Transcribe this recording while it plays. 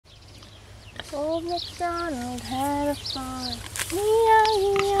Old McDonald had a farm,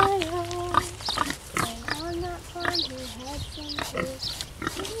 E-I-E-I-O. And on that farm he had some pigs,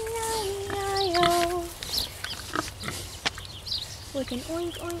 E-I-E-I-O. With an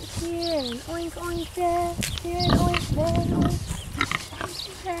oink oink here and an oink oink there, here an oink there,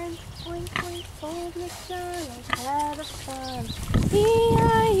 and oink oink. Old McDonald had a farm,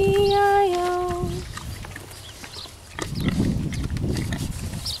 E-I-E-I-O.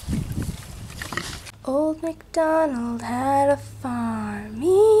 Old MacDonald had a farm,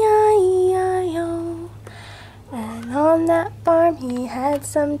 E-I-E-I-O. And on that farm he had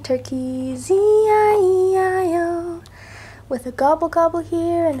some turkeys, E-I-E-I-O. With a gobble gobble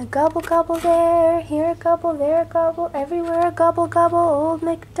here and a gobble gobble there, here a gobble, there a gobble, everywhere a gobble gobble. Old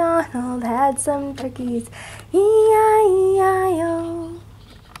MacDonald had some turkeys, E-I-E-I-O.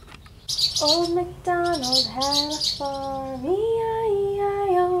 Old MacDonald had a farm,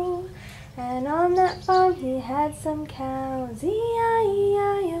 E-I-E-I-O. And on that farm he had some cows,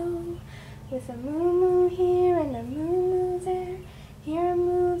 E-I-E-I-O. With a moo-moo here and a moo-moo there, here a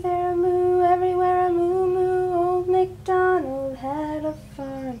moo, there a moo, everywhere a moo-moo. Old MacDonald had a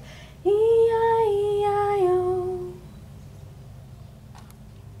farm, E-I-E-I-O.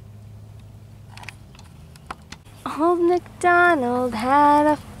 Old MacDonald had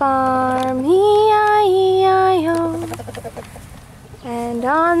a farm, E-I-E-I-O. And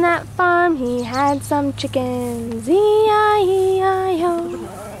on that farm he had some chickens, E-I-E-I-O.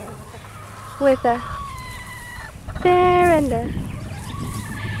 With a there and a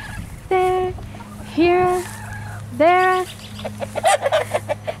there, here, there,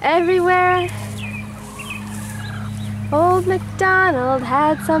 everywhere. Old MacDonald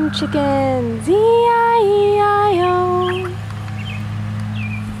had some chickens, E-I-E-I-O.